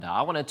Now,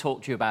 I want to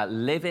talk to you about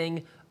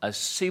living a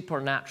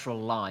supernatural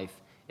life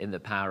in the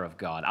power of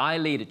God. I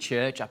lead a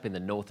church up in the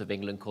north of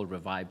England called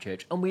Revive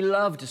Church, and we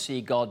love to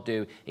see God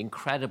do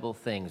incredible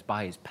things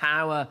by his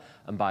power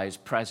and by his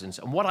presence.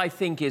 And what I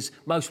think is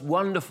most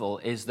wonderful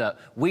is that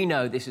we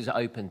know this is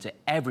open to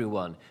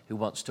everyone who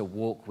wants to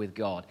walk with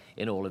God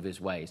in all of his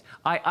ways.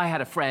 I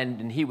had a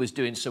friend, and he was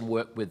doing some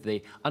work with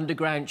the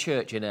underground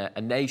church in a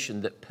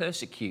nation that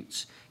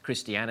persecutes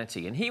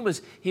Christianity. And he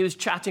was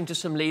chatting to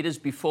some leaders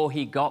before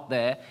he got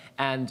there,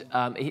 and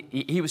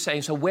he was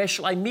saying, so where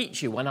shall I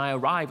meet you when I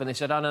arrive? And they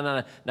said, oh,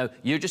 no,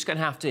 you're just going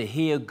to have to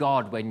hear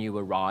God when you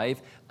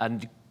arrive,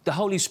 and the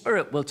Holy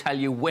Spirit will tell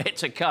you where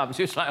to come. So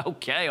he was like,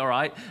 okay, all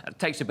right. It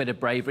takes a bit of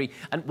bravery.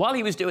 And while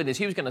he was doing this,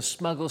 he was going to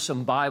smuggle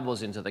some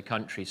Bibles into the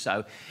country.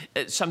 So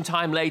some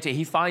time later,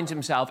 he finds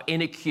himself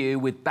in a queue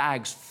with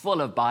bags full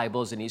of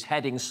Bibles, and he's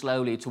heading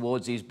slowly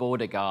towards these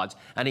border guards.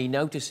 And he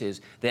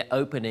notices they're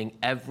opening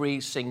every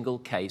single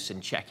case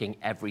and checking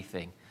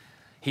everything.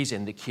 He's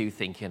in the queue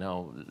thinking,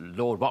 oh,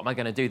 Lord, what am I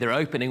going to do? They're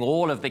opening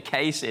all of the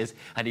cases.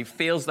 And he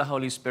feels the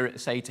Holy Spirit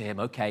say to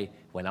him, okay,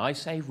 when I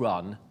say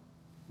run,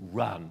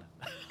 run.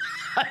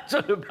 I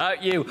don't know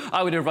about you.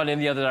 I would have run in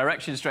the other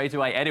direction straight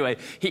away. Anyway,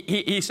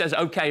 he says,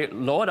 okay,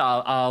 Lord,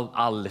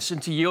 I'll listen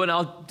to you and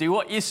I'll do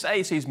what you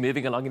say. So he's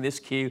moving along in this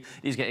queue.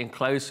 He's getting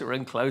closer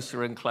and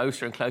closer and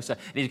closer and closer.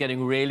 And he's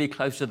getting really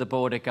close to the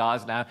border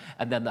guards now.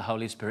 And then the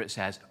Holy Spirit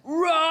says,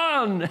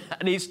 run!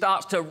 And he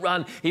starts to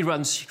run. He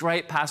runs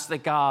straight past the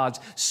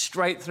guards,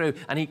 straight through.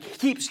 And he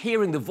keeps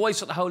hearing the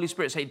voice of the Holy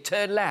Spirit say,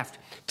 turn left,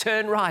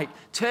 turn right,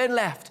 turn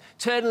left.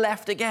 Turn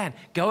left again,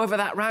 go over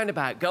that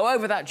roundabout, go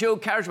over that dual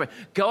carriageway,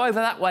 go over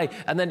that way,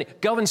 and then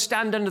go and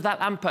stand under that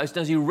lamppost.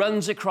 As he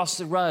runs across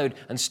the road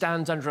and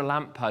stands under a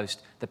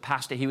lamppost, the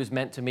pastor he was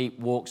meant to meet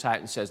walks out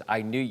and says,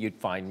 I knew you'd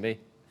find me.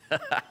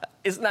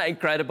 Isn't that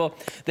incredible?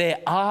 There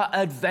are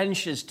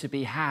adventures to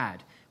be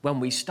had when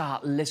we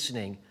start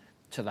listening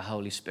to the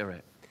Holy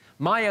Spirit.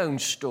 My own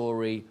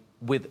story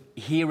with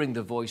hearing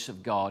the voice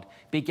of God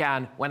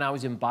began when I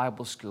was in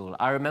Bible school.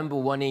 I remember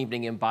one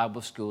evening in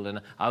Bible school,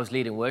 and I was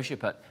leading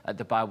worship at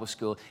the Bible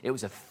school. It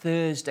was a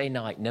Thursday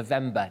night,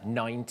 November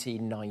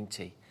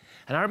 1990.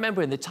 And I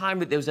remember in the time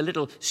that there was a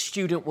little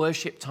student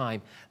worship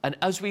time, and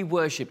as we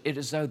worshiped, it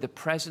was as though the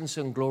presence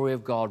and glory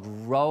of God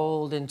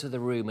rolled into the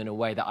room in a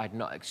way that I'd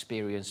not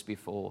experienced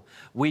before.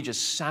 We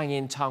just sang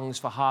in tongues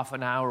for half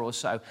an hour or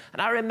so.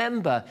 And I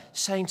remember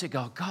saying to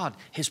God, God,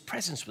 his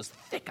presence was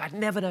thick. I'd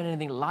never known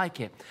anything like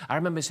it. I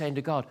remember saying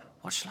to God,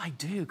 what shall I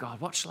do,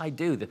 God? What shall I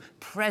do? The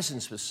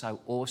presence was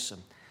so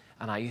awesome.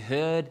 And I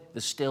heard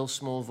the still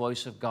small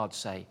voice of God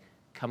say,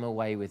 come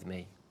away with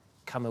me.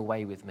 Come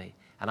away with me.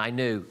 And I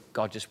knew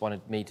God just wanted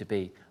me to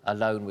be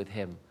alone with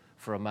him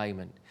for a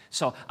moment.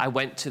 So I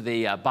went to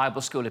the Bible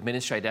school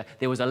administrator.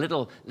 There was a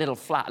little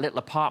flat, a little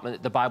apartment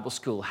that the Bible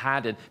school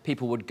had, and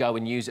people would go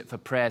and use it for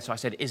prayer. So I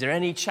said, is there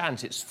any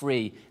chance it's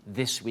free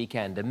this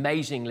weekend?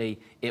 Amazingly,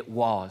 it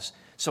was.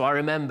 So I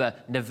remember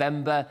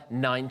November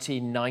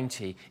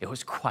 1990. It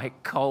was quite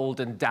cold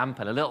and damp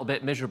and a little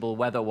bit miserable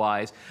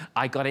weather-wise.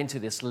 I got into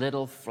this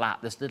little flat,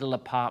 this little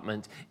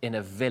apartment in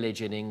a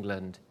village in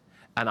England.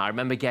 And I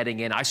remember getting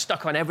in. I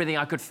stuck on everything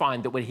I could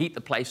find that would heat the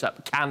place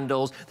up.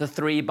 Candles, the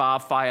 3-bar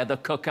fire, the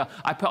cooker.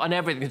 I put on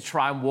everything to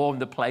try and warm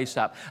the place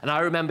up. And I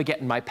remember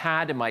getting my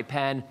pad and my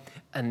pen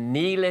and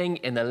kneeling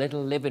in the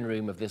little living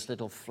room of this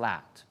little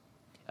flat.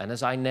 And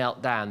as I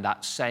knelt down,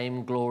 that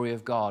same glory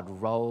of God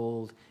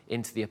rolled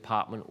into the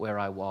apartment where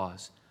I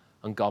was.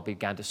 And God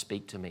began to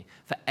speak to me.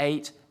 For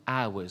 8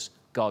 hours,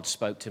 God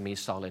spoke to me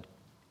solid.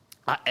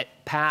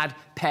 Pad,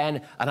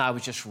 pen, and I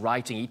was just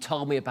writing. He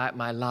told me about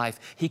my life.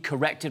 He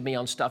corrected me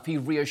on stuff. He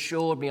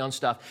reassured me on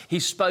stuff. He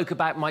spoke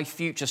about my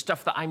future,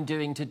 stuff that I'm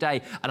doing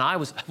today. And I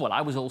was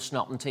all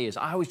snot and tears.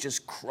 I was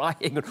just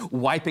crying and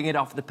wiping it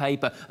off the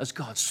paper as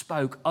God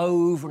spoke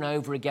over and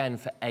over again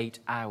for 8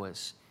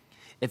 hours.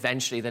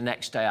 Eventually, the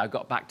next day, I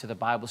got back to the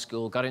Bible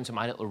school, got into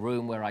my little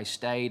room where I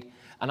stayed,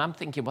 and I'm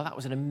thinking, well, that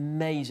was an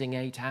amazing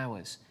 8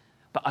 hours.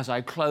 But as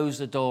I closed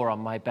the door on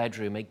my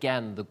bedroom,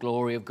 again, the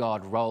glory of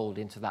God rolled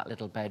into that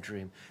little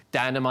bedroom.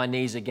 Down on my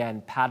knees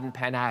again, pad and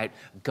pen out,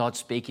 God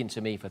speaking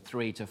to me for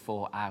 3 to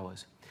 4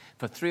 hours.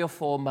 For 3 or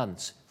 4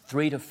 months,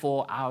 3 to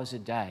 4 hours a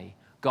day,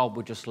 God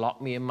would just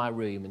lock me in my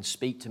room and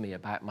speak to me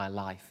about my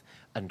life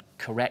and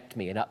correct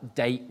me and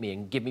update me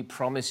and give me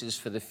promises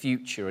for the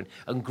future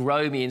and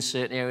grow me in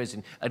certain areas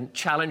and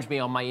challenge me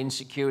on my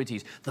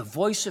insecurities. The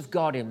voice of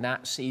God in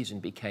that season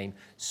became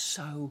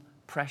so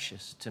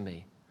precious to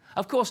me.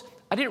 Of course,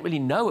 I didn't really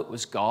know it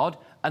was God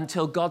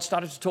until God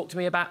started to talk to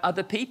me about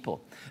other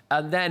people.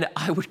 And then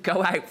I would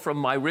go out from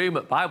my room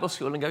at Bible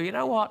school and go, you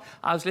know what?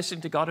 I was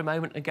listening to God a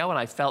moment ago and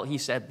I felt he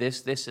said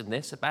this, this, and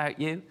this about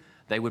you.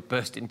 They would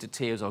burst into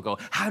tears or go,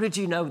 how did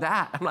you know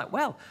that? I'm like,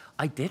 well,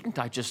 I didn't.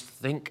 I just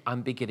think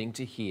I'm beginning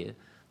to hear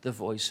the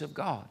voice of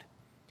God.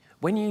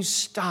 When you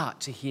start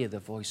to hear the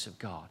voice of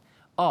God,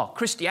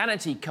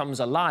 Christianity comes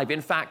alive.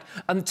 In fact,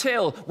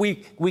 until we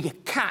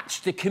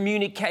catch the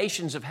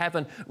communications of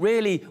heaven,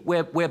 really,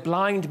 we're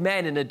blind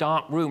men in a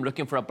dark room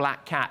looking for a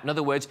black cat. In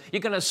other words,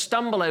 you're going to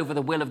stumble over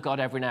the will of God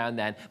every now and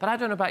then. But I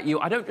don't know about you.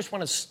 I don't just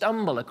want to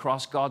stumble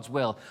across God's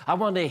will. I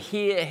want to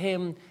hear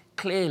him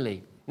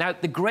clearly. Now,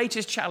 the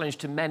greatest challenge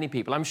to many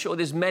people, I'm sure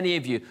there's many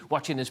of you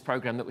watching this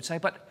program that would say,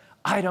 but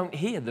I don't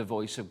hear the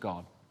voice of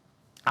God.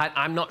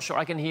 I'm not sure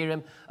I can hear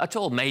him at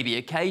all, maybe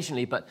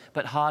occasionally, but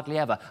hardly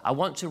ever. I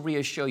want to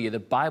reassure you, the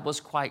Bible's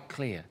quite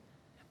clear.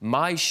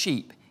 My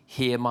sheep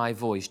hear my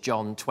voice.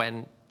 John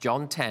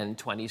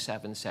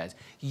 10:27 says,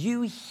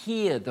 you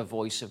hear the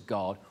voice of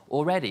God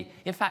already.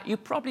 In fact, you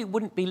probably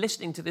wouldn't be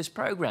listening to this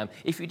program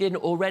if you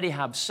didn't already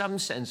have some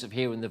sense of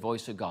hearing the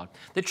voice of God.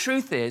 The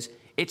truth is,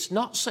 it's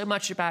not so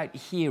much about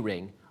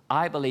hearing.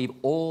 I believe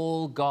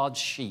all God's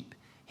sheep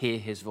hear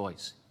his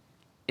voice.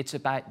 It's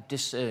about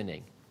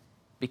discerning,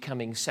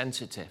 becoming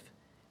sensitive,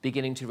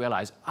 beginning to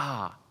realize,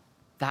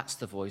 that's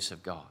the voice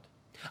of God.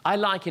 I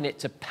liken it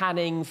to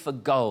panning for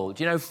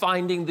gold,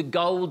 finding the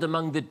gold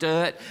among the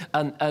dirt,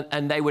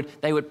 and they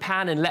would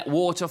pan and let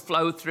water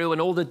flow through,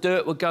 and all the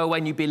dirt would go away,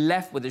 and you'd be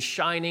left with a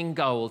shining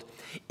gold.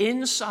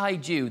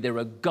 Inside you, there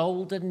are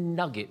golden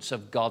nuggets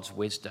of God's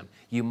wisdom.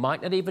 You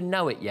might not even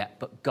know it yet,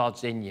 but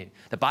God's in you.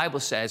 The Bible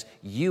says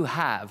you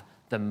have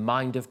the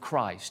mind of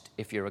Christ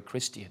if you're a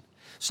Christian.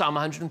 Psalm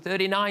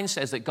 139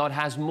 says that God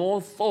has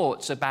more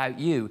thoughts about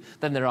you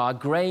than there are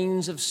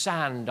grains of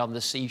sand on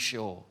the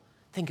seashore.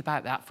 Think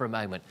about that for a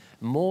moment.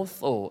 More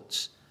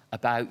thoughts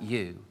about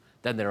you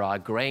than there are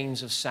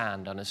grains of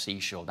sand on a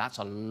seashore. That's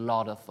a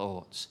lot of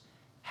thoughts.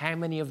 How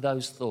many of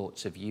those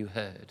thoughts have you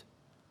heard?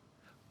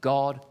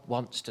 God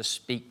wants to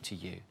speak to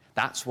you.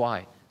 That's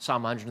why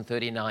Psalm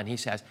 139, he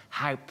says,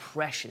 how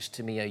precious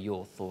to me are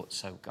your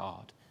thoughts, O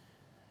God.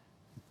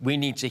 We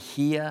need to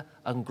hear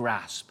and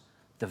grasp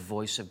the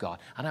voice of God.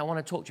 And I want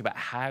to talk to you about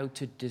how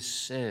to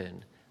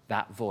discern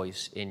that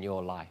voice in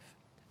your life.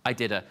 I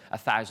did a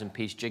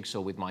 1,000-piece jigsaw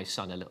with my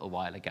son a little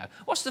while ago.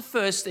 What's the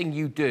first thing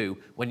you do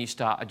when you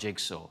start a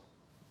jigsaw?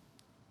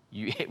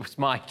 It was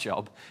my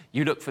job.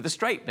 You look for the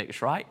straight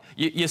bits, right?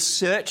 You're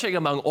searching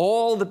among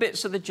all the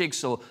bits of the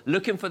jigsaw,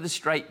 looking for the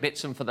straight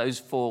bits and for those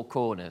four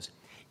corners.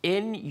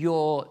 In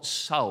your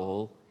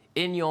soul,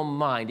 in your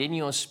mind, in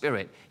your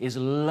spirit, is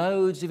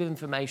loads of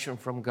information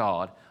from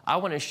God. I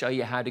want to show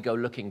you how to go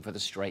looking for the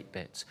straight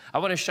bits. I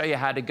want to show you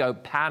how to go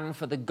pan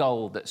for the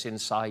gold that's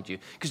inside you.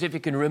 Because if you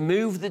can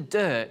remove the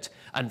dirt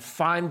and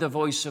find the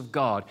voice of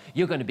God,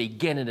 you're going to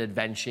begin an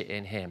adventure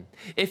in him.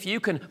 If you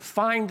can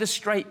find the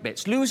straight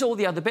bits, lose all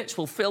the other bits,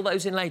 we'll fill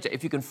those in later.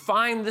 If you can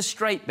find the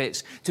straight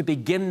bits to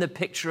begin the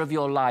picture of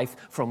your life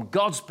from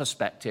God's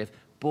perspective,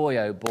 boy,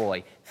 oh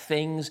boy,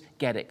 things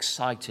get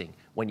exciting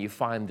when you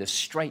find the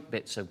straight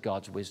bits of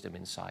God's wisdom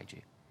inside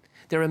you.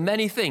 There are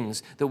many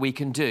things that we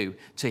can do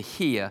to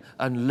hear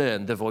and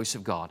learn the voice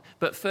of God.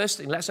 But first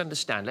thing, let's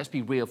understand, let's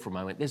be real for a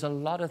moment. There's a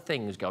lot of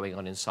things going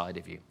on inside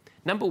of you.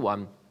 Number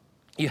one,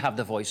 you have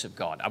the voice of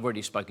God. I've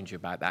already spoken to you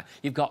about that.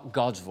 You've got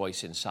God's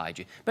voice inside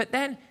you. But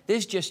then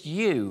there's just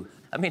you.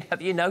 I mean,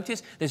 have you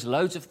noticed? There's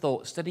loads of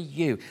thoughts that are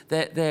you.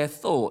 They're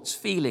thoughts,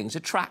 feelings,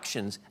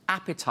 attractions,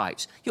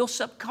 appetites, your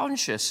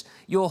subconscious,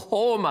 your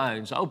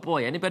hormones. Oh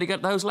boy, anybody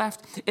got those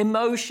left?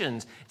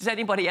 Emotions. Does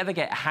anybody ever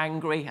get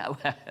hangry?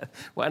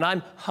 When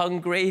I'm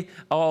hungry,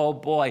 oh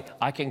boy,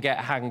 I can get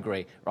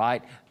hangry,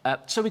 right?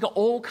 So we've got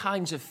all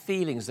kinds of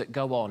feelings that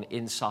go on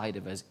inside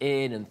of us,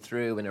 in and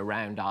through and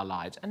around our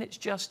lives. And it's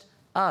just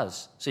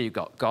us. So you've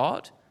got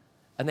God,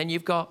 and then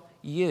you've got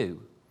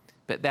you.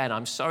 But then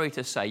I'm sorry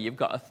to say you've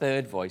got a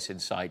third voice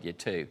inside you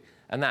too,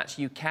 and that's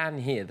you can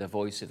hear the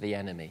voice of the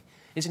enemy.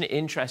 Isn't it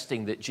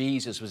interesting that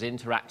Jesus was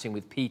interacting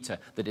with Peter,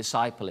 the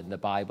disciple in the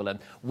Bible, and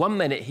one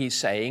minute he's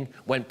saying,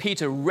 when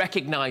Peter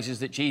recognizes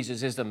that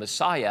Jesus is the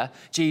Messiah,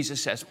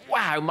 Jesus says,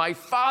 wow, my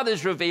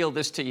Father's revealed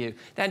this to you.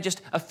 Then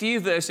just a few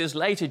verses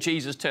later,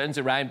 Jesus turns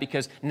around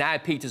because now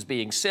Peter's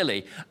being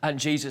silly, and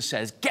Jesus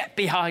says, get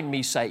behind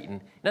me, Satan.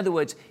 In other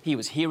words, he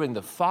was hearing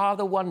the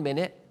Father one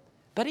minute,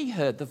 but he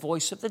heard the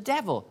voice of the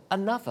devil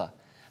another.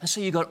 And so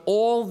you've got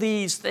all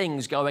these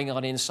things going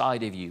on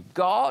inside of you.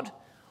 God,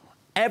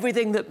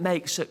 everything that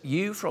makes up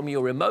you, from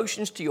your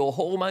emotions to your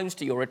hormones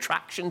to your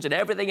attractions and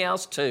everything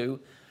else too.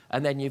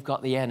 And then you've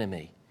got the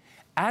enemy.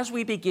 As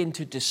we begin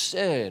to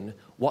discern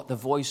what the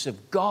voice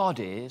of God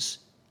is,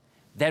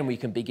 then we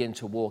can begin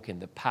to walk in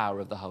the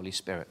power of the Holy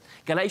Spirit.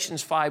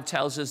 Galatians 5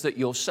 tells us that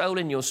your soul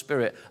and your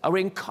spirit are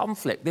in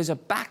conflict. There's a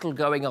battle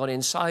going on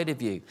inside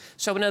of you.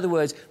 So in other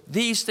words,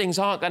 these things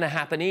aren't going to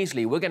happen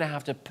easily. We're going to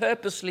have to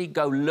purposely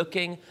go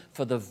looking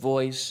for the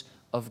voice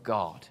of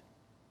God.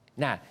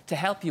 Now, to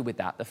help you with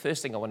that, the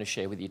first thing I want to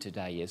share with you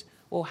today is,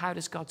 well, how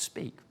does God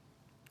speak?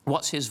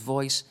 What's his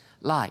voice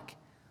like?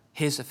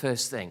 Here's the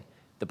first thing.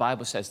 The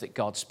Bible says that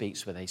God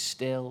speaks with a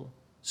still,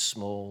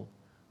 small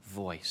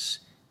voice.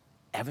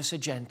 Ever so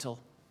gentle,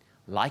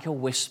 like a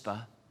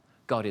whisper,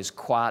 God is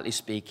quietly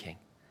speaking.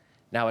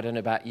 Now, I don't know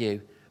about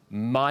you,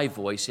 My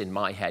voice in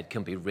my head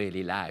can be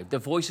really loud. The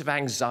voice of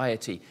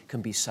anxiety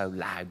can be so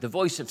loud. The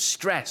voice of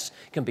stress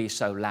can be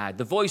so loud.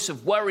 The voice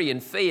of worry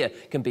and fear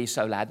can be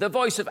so loud. The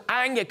voice of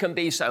anger can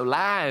be so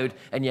loud.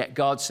 And yet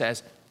God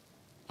says,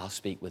 I'll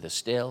speak with a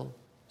still,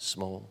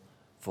 small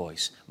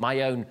voice.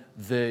 My own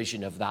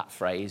version of that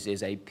phrase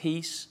is a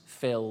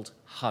peace-filled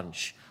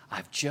hunch.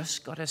 I've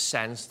just got a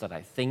sense that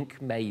I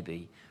think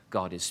maybe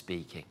God is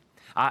speaking.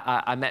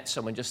 I met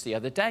someone just the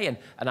other day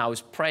and I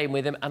was praying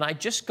with him and I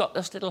just got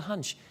this little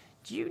hunch.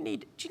 Do you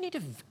need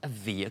a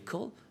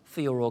vehicle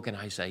for your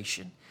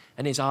organization?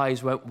 And his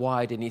eyes went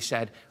wide and he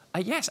said,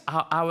 yes,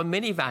 our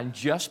minivan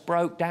just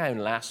broke down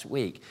last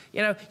week.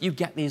 You know, you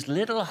get these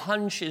little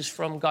hunches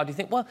from God. You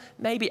think, well,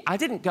 maybe I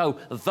didn't go,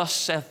 thus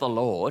saith the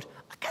Lord.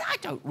 I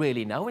don't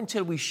really know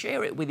until we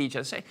share it with each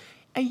other. Say,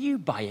 are you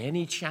by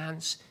any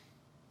chance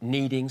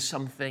needing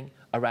something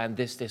around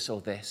this, or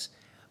this?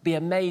 Be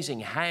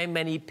amazing how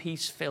many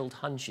peace-filled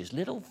hunches,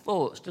 little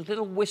thoughts,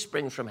 little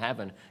whisperings from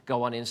heaven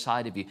go on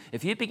inside of you.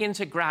 If you begin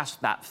to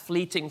grasp that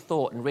fleeting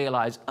thought and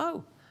realize,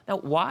 oh, now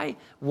why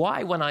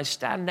when I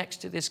stand next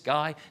to this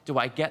guy do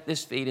I get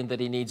this feeling that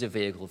he needs a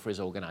vehicle for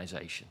his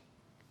organization?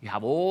 You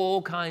have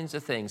all kinds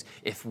of things.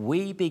 If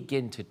we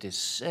begin to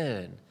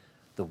discern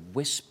the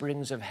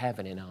whisperings of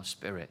heaven in our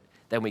spirit,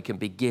 then we can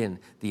begin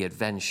the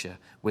adventure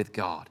with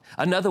God.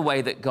 Another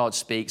way that God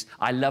speaks,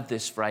 I love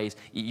this phrase.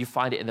 You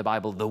find it in the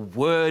Bible, the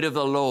word of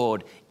the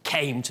Lord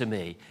came to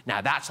me.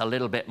 Now that's a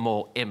little bit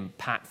more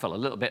impactful, a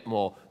little bit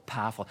more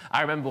powerful.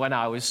 I remember when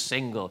I was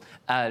single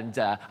and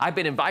I'd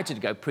been invited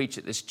to go preach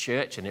at this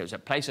church and it was a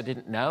place I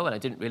didn't know and I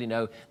didn't really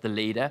know the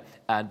leader.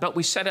 But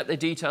we set up the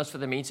details for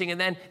the meeting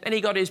and then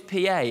he got his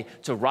PA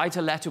to write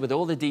a letter with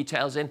all the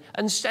details in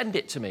and send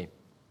it to me.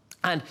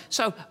 And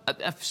so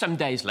some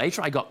days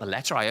later, I got the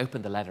letter. I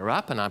opened the letter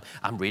up and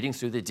I'm reading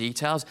through the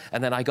details.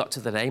 And then I got to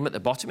the name at the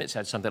bottom. It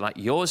said something like,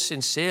 yours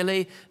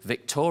sincerely,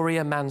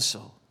 Victoria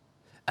Mansell.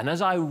 And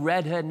as I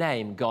read her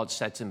name, God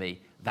said to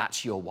me,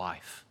 that's your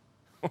wife.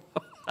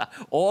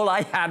 All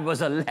I had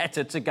was a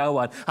letter to go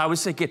on. I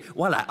was thinking,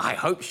 well, I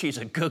hope she's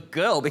a good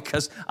girl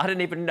because I don't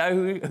even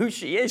know who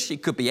she is. She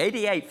could be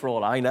 88 for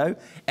all I know.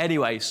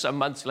 Anyway, some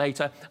months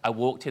later, I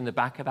walked in the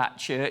back of that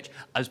church.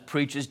 As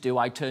preachers do,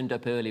 I turned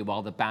up early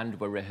while the band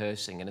were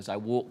rehearsing. And as I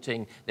walked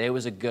in, there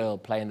was a girl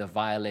playing the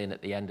violin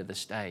at the end of the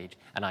stage.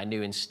 And I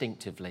knew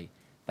instinctively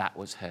that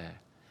was her.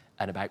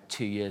 And about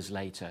 2 years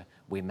later,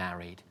 we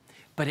married.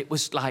 But it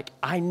was like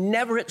I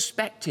never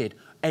expected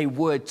a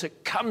word to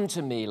come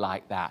to me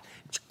like that.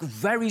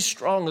 Very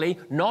strongly,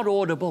 not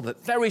audible,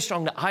 but very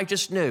strongly. I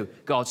just knew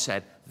God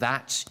said,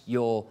 that's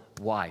your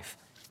wife.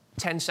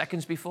 10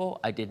 seconds before,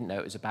 I didn't know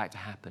it was about to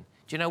happen.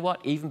 Do you know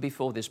what? Even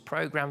before this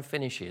program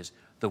finishes,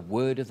 the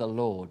word of the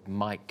Lord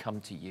might come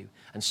to you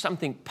and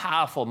something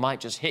powerful might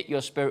just hit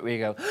your spirit where you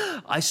go,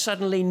 I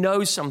suddenly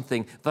know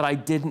something that I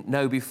didn't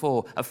know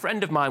before. A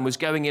friend of mine was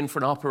going in for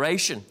an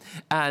operation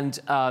and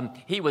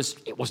he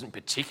wasn't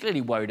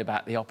particularly worried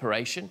about the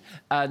operation.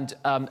 And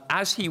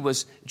as he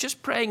was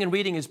just praying and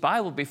reading his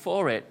Bible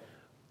before it,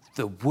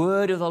 the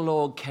word of the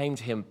Lord came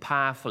to him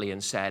powerfully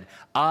and said,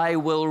 I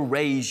will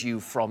raise you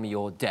from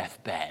your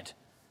deathbed.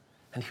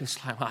 And he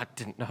was like, well, I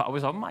didn't know I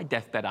was on my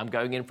deathbed. I'm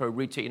going in for a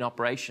routine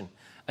operation.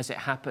 As it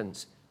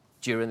happens,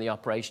 during the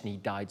operation, he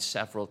died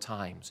several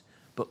times,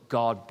 but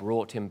God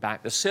brought him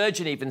back. The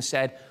surgeon even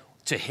said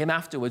to him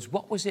afterwards,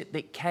 what was it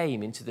that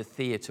came into the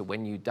theater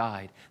when you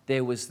died?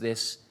 There was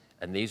this,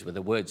 and these were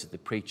the words of the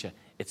preacher,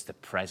 it's the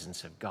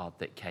presence of God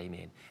that came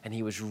in. And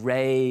he was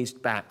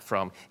raised back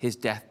from his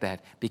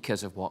deathbed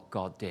because of what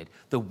God did.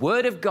 The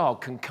word of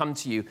God can come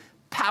to you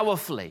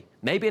powerfully,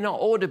 maybe not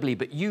audibly,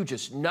 but you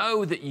just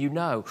know that you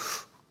know,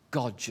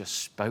 God just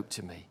spoke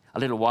to me. A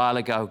little while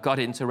ago, God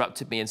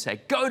interrupted me and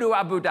said, go to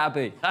Abu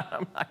Dhabi.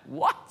 I'm like,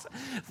 what?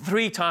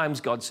 3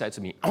 times God said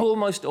to me,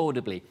 almost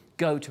audibly,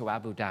 go to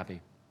Abu Dhabi.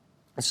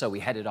 And so we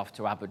headed off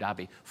to Abu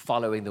Dhabi,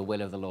 following the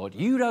will of the Lord.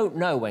 You don't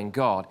know when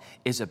God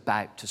is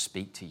about to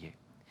speak to you.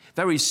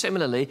 Very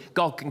similarly,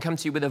 God can come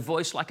to you with a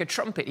voice like a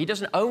trumpet. He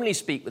doesn't only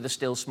speak with a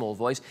still small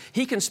voice.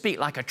 He can speak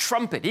like a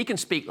trumpet. He can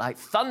speak like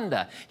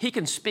thunder. He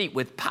can speak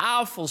with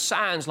powerful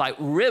sounds like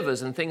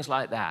rivers and things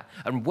like that,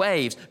 and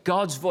waves.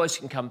 God's voice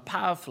can come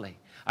powerfully.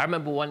 I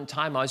remember one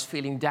time I was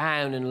feeling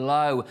down and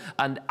low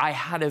and I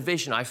had a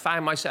vision. I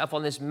found myself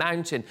on this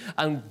mountain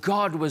and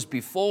God was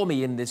before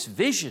me in this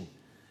vision.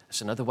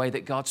 That's another way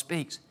that God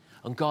speaks.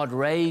 And God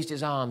raised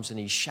his arms and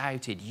he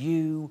shouted,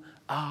 you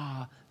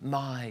are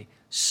my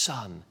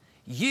son.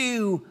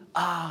 You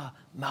are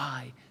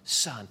my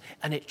son.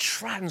 And it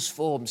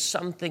transformed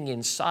something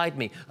inside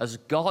me as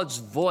God's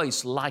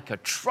voice, like a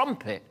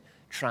trumpet,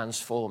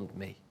 transformed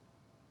me.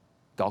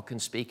 God can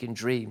speak in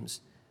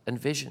dreams and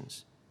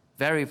visions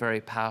very, very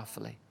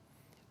powerfully.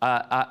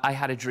 I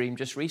had a dream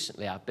just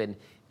recently. I've been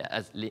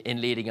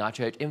in leading our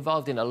church,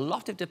 involved in a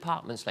lot of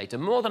departments later,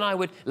 more than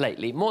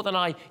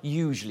I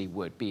usually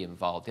would be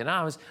involved in.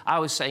 I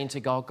was saying to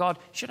God,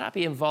 should I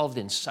be involved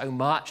in so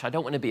much? I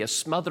don't want to be a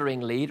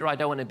smothering leader. I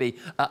don't want to be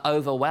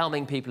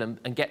overwhelming people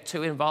and get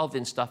too involved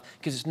in stuff,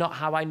 because it's not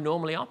how I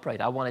normally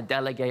operate. I want to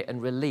delegate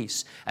and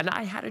release. And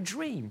I had a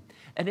dream.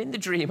 And in the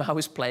dream, I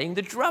was playing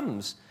the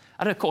drums.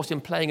 And of course, in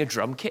playing a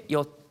drum kit,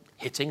 you're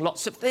hitting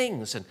lots of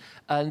things.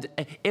 And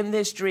in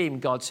this dream,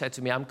 God said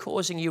to me, I'm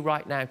causing you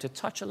right now to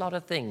touch a lot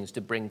of things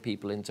to bring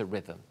people into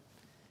rhythm.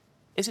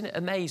 Isn't it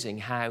amazing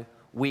how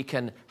we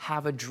can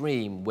have a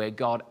dream where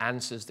God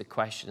answers the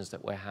questions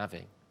that we're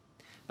having?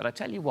 But I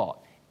tell you what,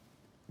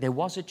 there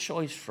was a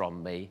choice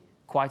from me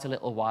quite a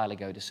little while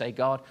ago to say,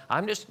 God,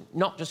 I'm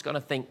not just going to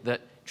think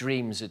that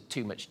dreams are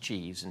too much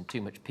cheese and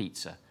too much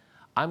pizza.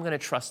 I'm going to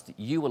trust that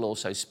you will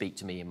also speak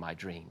to me in my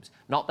dreams.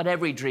 Not that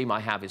every dream I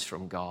have is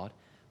from God,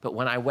 but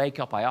when I wake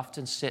up, I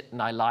often sit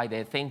and I lie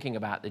there thinking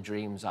about the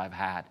dreams I've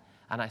had.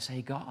 And I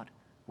say, God,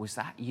 was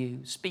that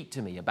you? Speak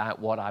to me about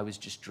what I was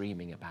just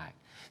dreaming about.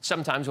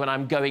 Sometimes when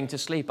I'm going to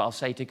sleep, I'll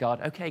say to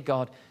God, okay,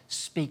 God,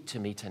 speak to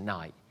me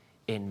tonight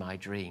in my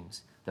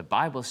dreams. The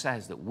Bible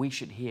says that we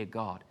should hear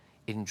God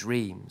in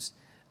dreams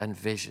and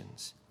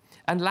visions.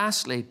 And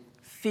lastly,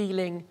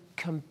 feeling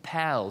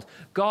compelled.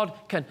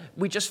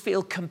 We just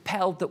feel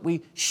compelled that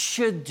we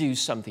should do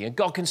something, and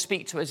God can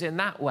speak to us in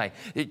that way.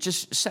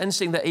 Just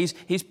sensing that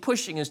he's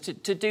pushing us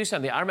to do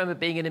something. I remember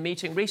being in a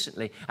meeting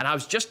recently, and I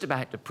was just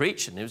about to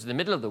preach, and it was in the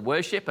middle of the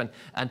worship,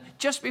 and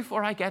just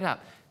before I get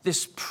up,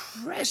 this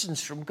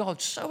presence from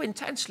God so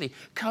intensely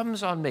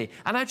comes on me,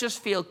 and I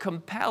just feel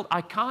compelled.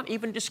 I can't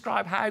even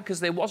describe how, because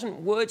there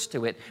wasn't words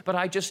to it, but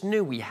I just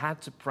knew we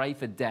had to pray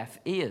for deaf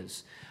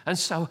ears. And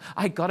so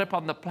I got up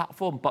on the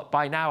platform, but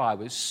by now I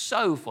was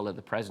so full of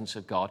the presence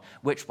of God,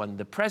 which when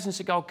the presence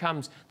of God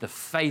comes, the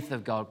faith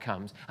of God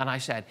comes. And I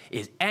said,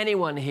 is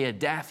anyone here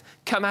deaf?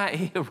 Come out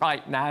here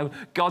right now.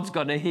 God's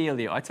going to heal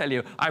you. I tell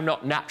you, I'm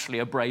not naturally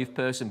a brave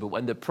person, but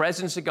when the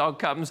presence of God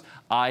comes,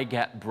 I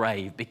get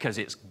brave, because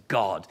it's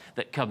God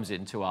that comes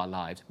into our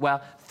lives.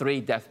 Well,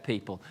 3 deaf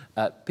people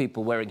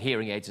wearing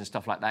hearing aids and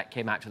stuff like that,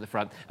 came out to the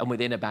front, and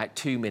within about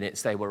 2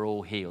 minutes, they were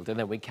all healed. And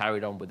then we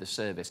carried on with the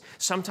service.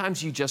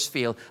 Sometimes you just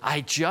feel,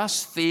 I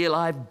just feel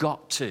I've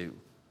got to.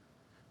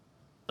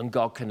 And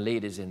God can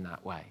lead us in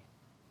that way.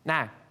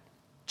 Now,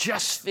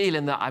 just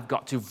feeling that I've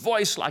got to,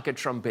 voice like a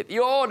trumpet, the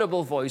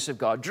audible voice of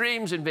God,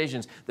 dreams and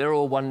visions, they're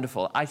all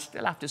wonderful. I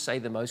still have to say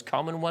the most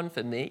common one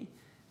for me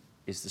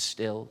is the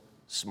still,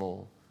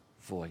 small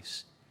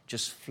voice.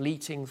 Just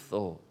fleeting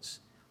thoughts,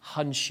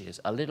 hunches,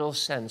 a little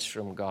sense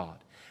from God.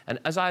 And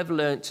as I've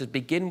learned to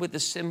begin with the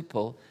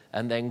simple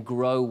and then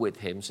grow with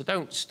him. So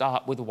don't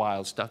start with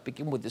wild stuff.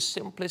 Begin with the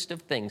simplest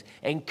of things,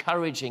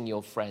 encouraging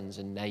your friends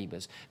and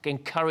neighbors,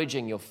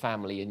 encouraging your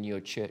family and your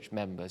church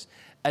members.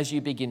 As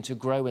you begin to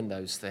grow in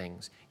those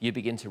things, you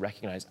begin to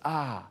recognize,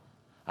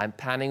 I'm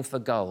panning for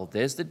gold.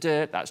 There's the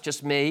dirt. That's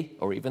just me,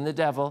 or even the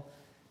devil.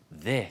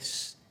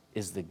 This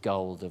is the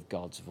gold of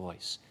God's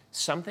voice.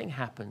 Something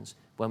happens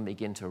when we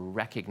begin to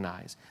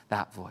recognize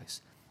that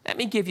voice. Let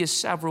me give you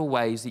several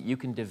ways that you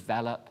can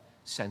develop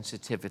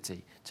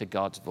sensitivity to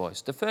God's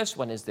voice. The first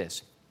one is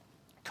this: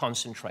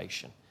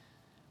 concentration.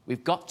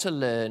 We've got to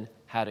learn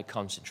how to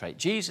concentrate.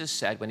 Jesus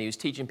said when he was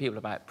teaching people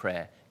about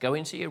prayer, go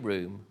into your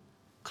room,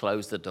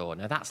 close the door.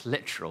 Now that's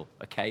literal,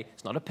 okay?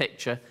 It's not a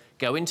picture.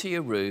 Go into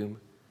your room,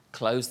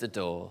 close the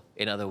door.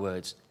 In other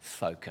words,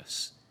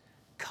 focus,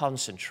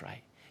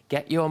 concentrate.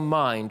 Get your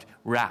mind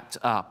wrapped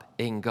up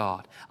in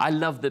God. I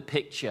love the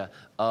picture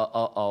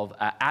of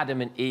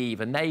Adam and Eve,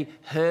 and they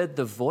heard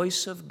the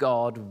voice of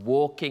God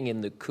walking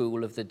in the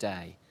cool of the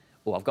day.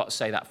 Oh, I've got to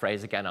say that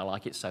phrase again. I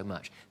like it so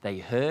much. They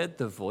heard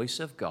the voice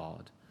of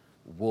God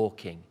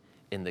walking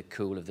in the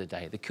cool of the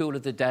day. The cool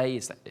of the day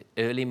is that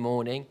early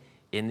morning,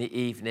 in the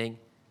evening,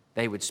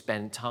 they would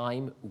spend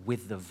time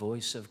with the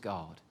voice of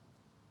God.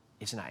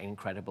 Isn't that an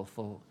incredible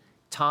thought?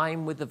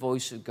 Time with the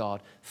voice of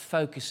God,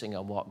 focusing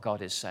on what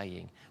God is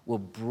saying, will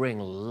bring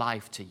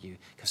life to you,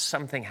 because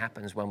something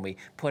happens when we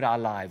put our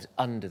lives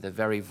under the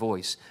very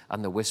voice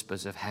and the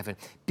whispers of heaven.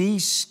 Be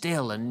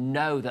still and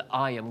know that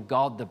I am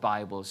God, the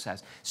Bible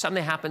says.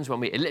 Something happens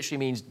when it literally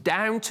means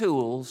down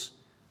tools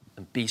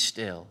and be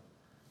still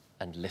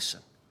and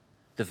listen.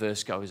 The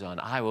verse goes on,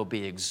 I will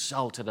be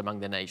exalted among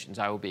the nations.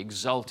 I will be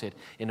exalted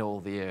in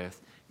all the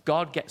earth.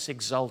 God gets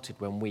exalted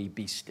when we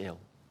be still.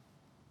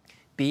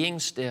 Being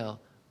still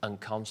and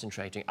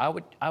concentrating. I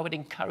would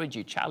encourage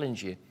you,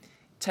 challenge you,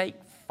 take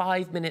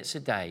 5 minutes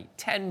a day,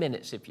 10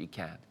 minutes if you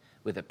can,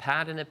 with a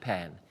pad and a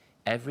pen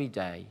every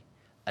day,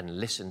 and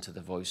listen to the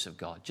voice of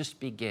God. Just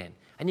begin.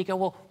 And you go,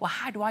 well,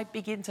 how do I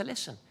begin to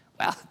listen?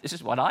 Well, this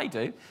is what I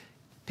do.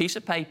 Piece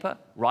of paper,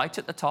 write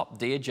at the top,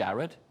 Dear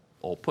Jared,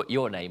 or put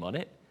your name on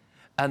it,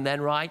 and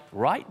then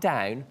write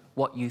down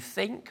what you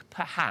think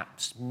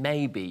perhaps,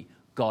 maybe,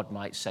 God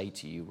might say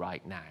to you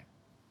right now.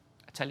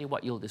 I tell you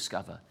what you'll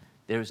discover.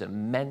 There is an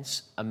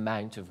immense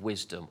amount of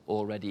wisdom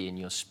already in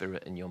your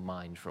spirit and your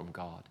mind from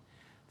God.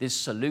 There's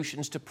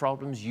solutions to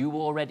problems. You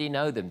already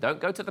know them.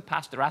 Don't go to the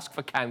pastor, ask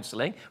for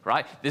counseling,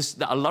 right?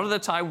 A lot of the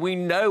time we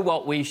know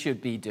what we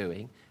should be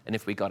doing. And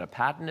if we got a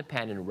pad and a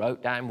pen and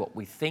wrote down what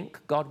we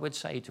think God would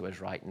say to us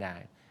right now,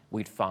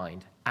 we'd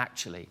find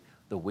actually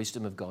the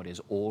wisdom of God is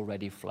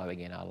already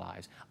flowing in our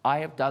lives. I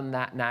have done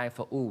that now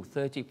for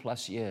 30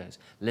 plus years,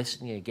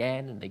 listening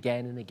again and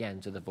again and again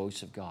to the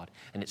voice of God.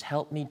 And it's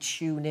helped me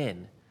tune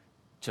in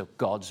to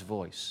God's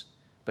voice.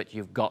 But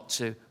you've got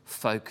to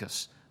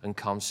focus and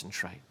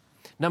concentrate.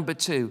 Number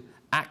 2,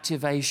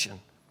 activation.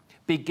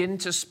 Begin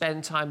to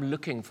spend time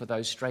looking for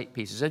those straight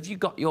pieces. If you've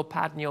got your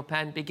pad and your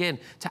pen, begin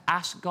to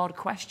ask God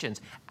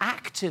questions.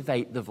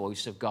 Activate the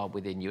voice of God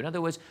within you. In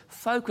other words,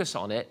 focus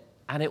on it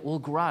and it will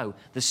grow.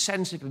 The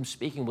sense of Him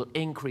speaking will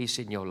increase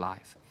in your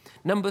life.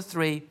 Number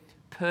 3,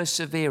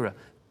 persevere.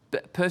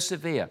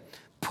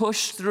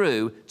 Push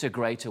through to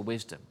greater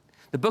wisdom.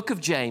 The book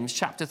of James,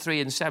 chapter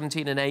 3 and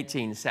 17 and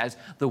 18 says,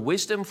 the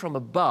wisdom from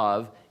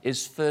above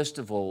is first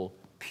of all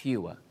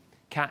pure.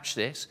 Catch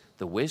this,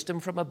 the wisdom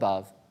from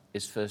above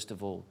is first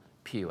of all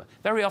pure.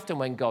 Very often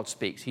when God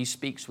speaks, He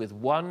speaks with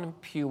one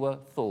pure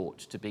thought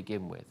to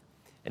begin with.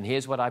 And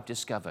here's what I've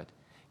discovered,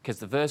 because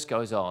the verse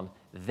goes on,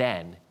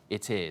 then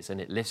it is, and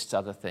it lists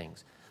other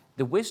things.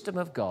 The wisdom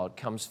of God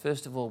comes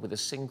first of all with a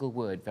single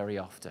word very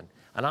often.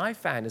 And I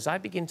found as I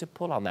begin to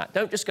pull on that,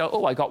 don't just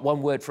go, I got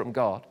one word from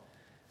God.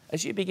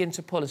 As you begin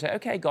to pull and say,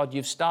 okay, God,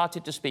 you've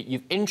started to speak,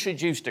 you've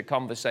introduced a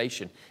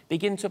conversation,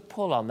 begin to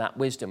pull on that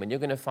wisdom and you're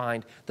going to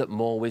find that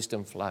more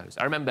wisdom flows.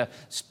 I remember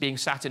being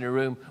sat in a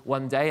room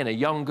one day and a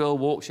young girl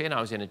walks in.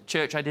 I was in a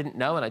church I didn't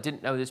know and I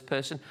didn't know this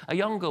person. A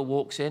young girl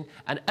walks in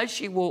and as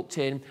she walked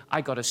in,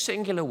 I got a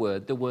singular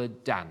word, the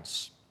word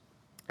dance.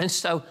 And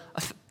so,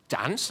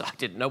 dance, I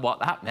didn't know what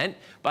that meant,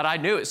 but I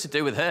knew it's to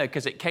do with her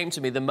because it came to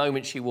me the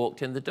moment she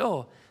walked in the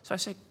door. So I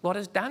said, what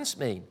does dance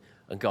mean?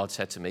 And God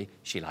said to me,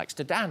 she likes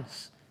to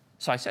dance.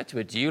 So I said to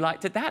her, do you like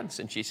to dance?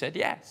 And she said,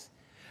 yes.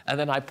 And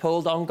then I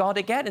pulled on God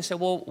again and said,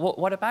 well,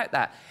 what about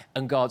that?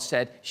 And God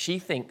said, she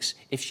thinks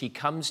if she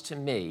comes to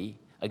me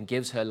and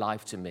gives her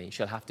life to me,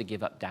 she'll have to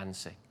give up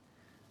dancing.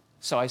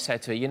 So I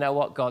said to her, you know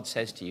what God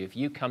says to you? If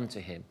you come to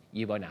Him,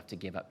 you won't have to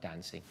give up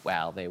dancing.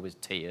 Well, there was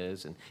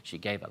tears and she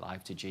gave her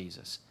life to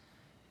Jesus.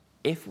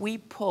 If we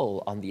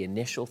pull on the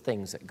initial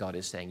things that God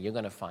is saying, you're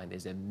going to find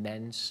there's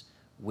immense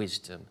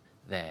wisdom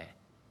there.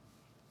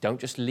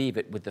 Don't just leave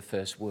it with the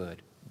first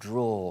word.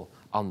 Draw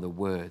on the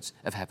words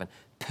of heaven.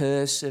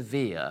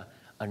 Persevere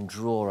and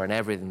draw on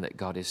everything that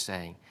God is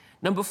saying.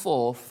 Number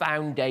 4,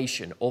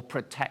 foundation or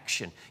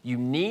protection. You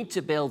need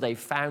to build a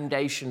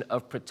foundation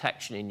of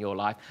protection in your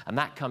life, and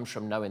that comes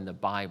from knowing the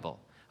Bible.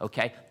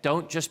 Okay?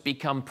 Don't just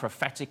become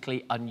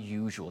prophetically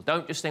unusual.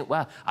 Don't just think,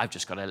 well, I've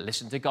just got to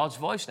listen to God's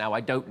voice now. I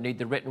don't need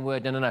the written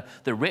word. No.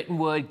 The written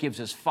word gives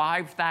us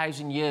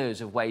 5,000 years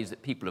of ways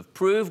that people have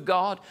proved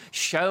God,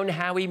 shown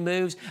how He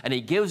moves, and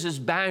He gives us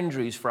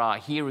boundaries for our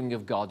hearing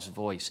of God's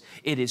voice.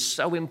 It is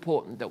so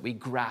important that we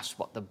grasp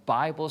what the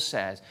Bible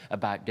says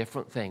about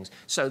different things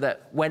so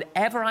that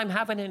whenever I'm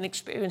having an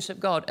experience of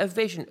God, a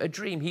vision, a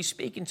dream, He's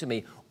speaking to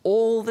me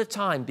all the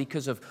time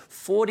because of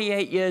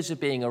 48 years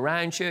of being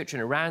around church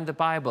and around the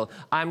Bible.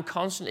 I'm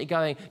constantly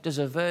going, does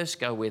a verse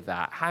go with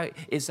that? How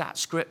is that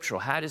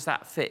scriptural? How does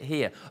that fit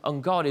here?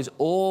 And God is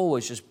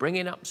always just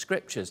bringing up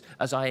scriptures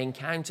as I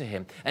encounter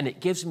Him. And it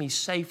gives me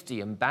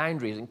safety and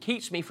boundaries and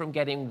keeps me from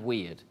getting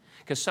weird.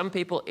 Because some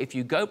people, if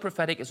you go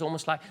prophetic, it's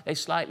almost like they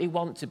slightly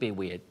want to be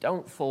weird.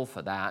 Don't fall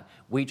for that.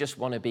 We just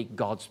want to be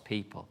God's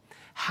people.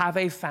 Have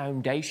a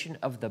foundation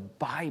of the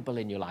Bible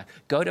in your life.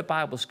 Go to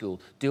Bible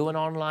school, do an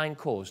online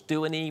course,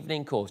 do an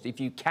evening course. If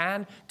you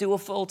can, do a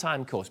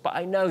full-time course. But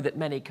I know that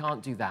many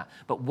can't do that.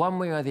 But one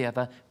way or the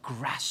other,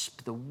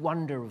 grasp the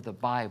wonder of the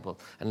Bible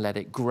and let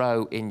it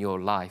grow in your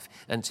life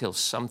until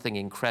something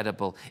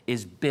incredible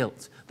is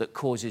built that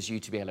causes you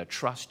to be able to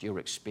trust your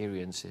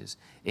experiences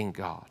in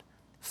God.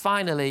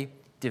 Finally,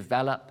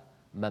 develop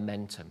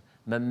momentum.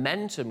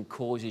 Momentum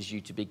causes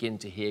you to begin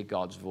to hear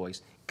God's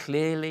voice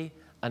clearly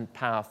and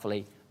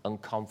powerfully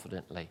and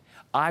confidently.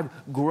 I've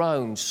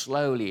grown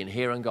slowly in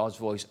hearing God's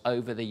voice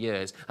over the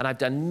years, and I've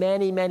done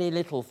many, many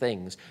little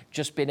things,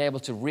 just been able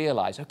to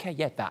realize, okay,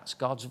 yeah, that's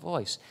God's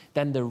voice.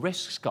 Then the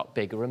risks got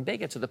bigger and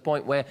bigger to the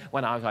point where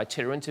when I was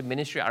itinerant in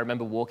ministry, I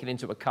remember walking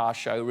into a car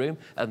showroom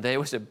and there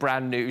was a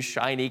brand new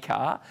shiny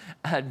car,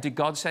 and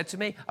God said to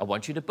me, I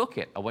want you to book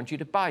it. I want you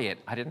to buy it.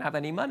 I didn't have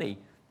any money.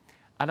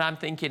 And I'm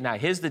thinking, now,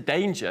 here's the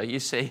danger. You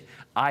see,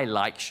 I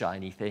like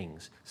shiny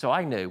things. So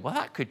I knew, well,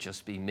 that could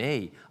just be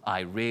me.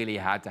 I really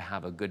had to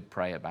have a good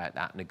pray about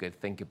that and a good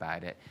think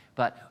about it.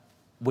 But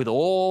with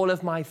all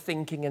of my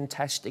thinking and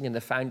testing and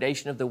the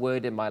foundation of the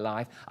word in my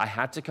life, I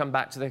had to come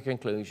back to the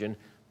conclusion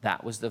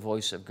that was the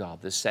voice of God,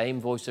 the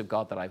same voice of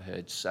God that I've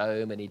heard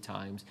so many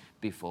times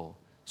before.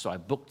 So I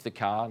booked the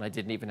car and I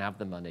didn't even have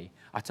the money.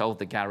 I told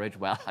the garage,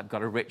 well, I've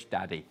got a rich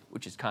daddy,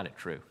 which is kind of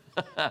true.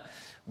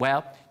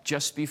 Well,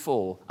 just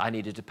before I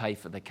needed to pay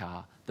for the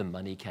car, the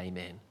money came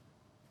in.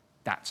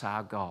 That's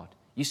our God.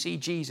 You see,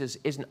 Jesus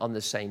isn't on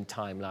the same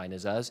timeline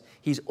as us.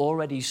 He's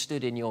already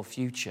stood in your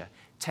future,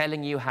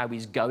 telling you how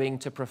he's going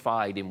to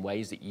provide in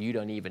ways that you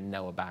don't even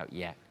know about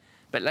yet.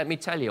 But let me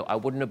tell you, I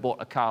wouldn't have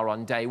bought a car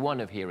on day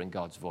one of hearing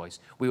God's voice.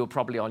 We were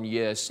probably on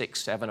year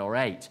 6, 7, or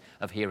 8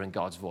 of hearing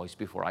God's voice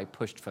before I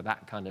pushed for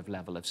that kind of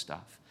level of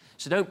stuff.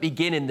 So don't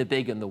begin in the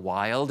big and the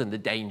wild and the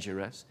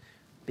dangerous.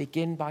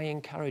 Begin by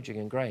encouraging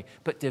and growing.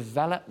 But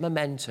develop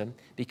momentum,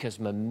 because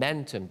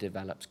momentum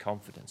develops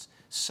confidence.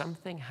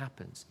 Something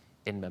happens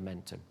in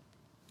momentum.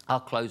 I'll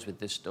close with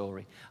this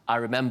story. I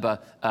remember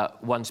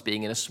once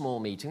being in a small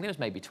meeting. There was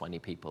maybe 20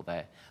 people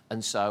there.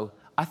 And so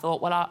I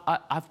thought, well,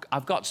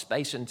 I've got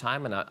space and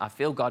time, and I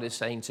feel God is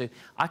saying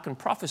I can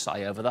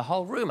prophesy over the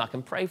whole room. I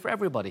can pray for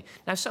everybody.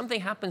 Now, something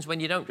happens when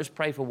you don't just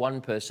pray for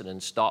one person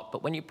and stop,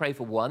 but when you pray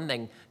for one,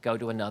 then go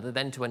to another,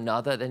 then to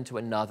another, then to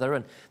another.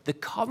 And the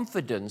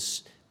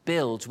confidence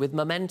builds with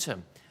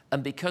momentum.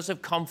 And because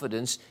of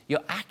confidence, your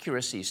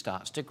accuracy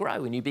starts to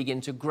grow, and you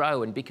begin to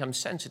grow and become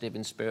sensitive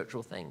in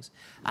spiritual things.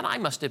 And I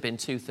must have been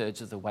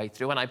 2/3 of the way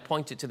through, and I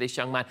pointed to this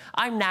young man.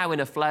 I'm now in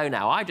a flow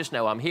now. I just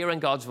know I'm hearing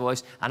God's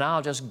voice, and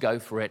I'll just go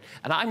for it.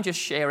 And I'm just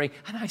sharing,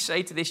 and I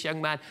say to this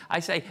young man, I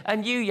say,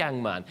 and you,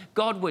 young man,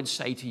 God would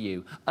say to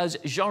you, as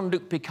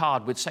Jean-Luc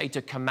Picard would say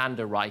to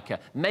Commander Riker,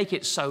 make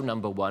it so,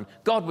 number one.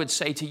 God would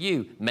say to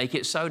you, make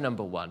it so,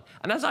 number one.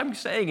 And as I'm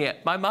saying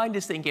it, my mind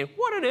is thinking,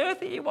 what on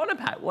earth are you on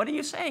about? What are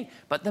you saying?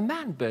 But the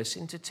man bursts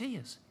into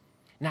tears.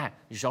 Now,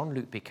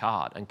 Jean-Luc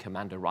Picard and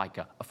Commander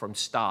Riker are from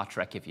Star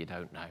Trek, if you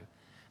don't know.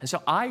 And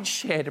so I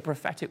shared a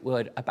prophetic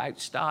word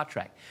about Star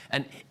Trek.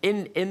 And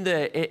in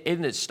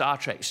the Star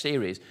Trek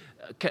series,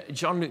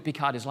 Jean-Luc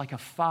Picard is like a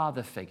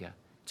father figure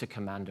to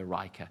Commander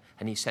Riker.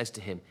 And he says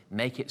to him,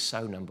 make it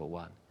so, number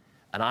one.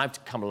 And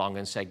I've come along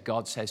and said,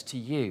 God says to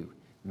you,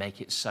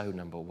 make it so,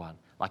 number one,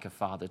 like a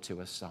father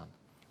to a son.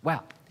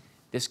 Well,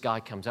 this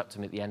guy comes up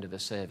to me at the end of the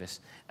service,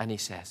 and he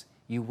says,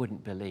 you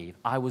wouldn't believe.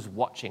 I was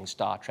watching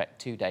Star Trek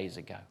 2 days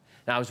ago.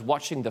 And I was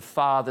watching the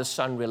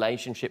father-son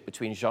relationship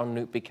between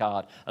Jean-Luc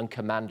Picard and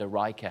Commander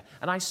Riker.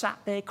 And I sat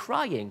there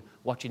crying,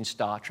 watching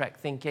Star Trek,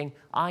 thinking,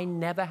 I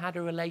never had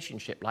a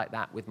relationship like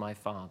that with my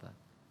father.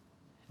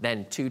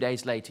 Then 2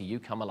 days later, you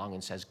come along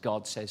and says,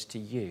 God says to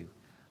you,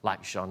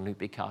 like Jean-Luc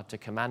Picard to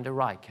Commander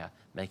Riker,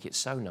 make it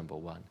so, number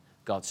one.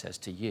 God says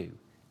to you,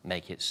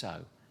 make it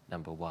so,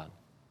 number one.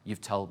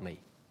 You've told me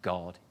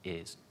God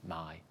is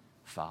my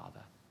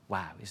Father.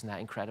 Wow, isn't that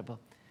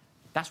incredible?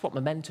 That's what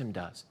momentum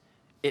does.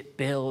 It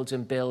builds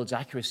and builds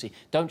accuracy.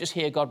 Don't just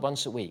hear God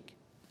once a week.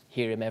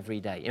 Hear him every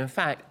day. In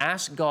fact,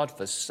 ask God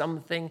for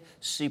something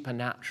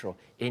supernatural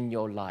in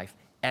your life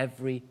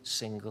every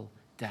single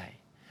day.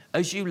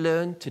 As you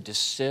learn to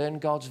discern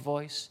God's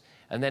voice,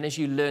 and then as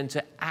you learn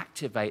to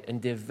activate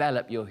and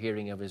develop your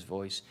hearing of his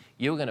voice,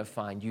 you're going to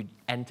find you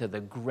enter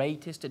the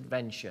greatest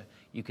adventure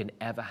you can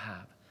ever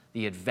have,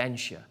 the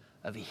adventure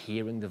of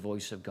hearing the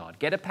voice of God.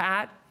 Get a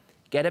pad.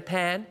 Get a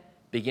pen,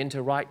 begin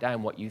to write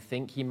down what you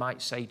think he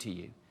might say to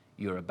you.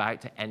 You're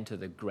about to enter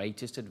the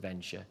greatest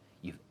adventure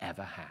you've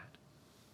ever had.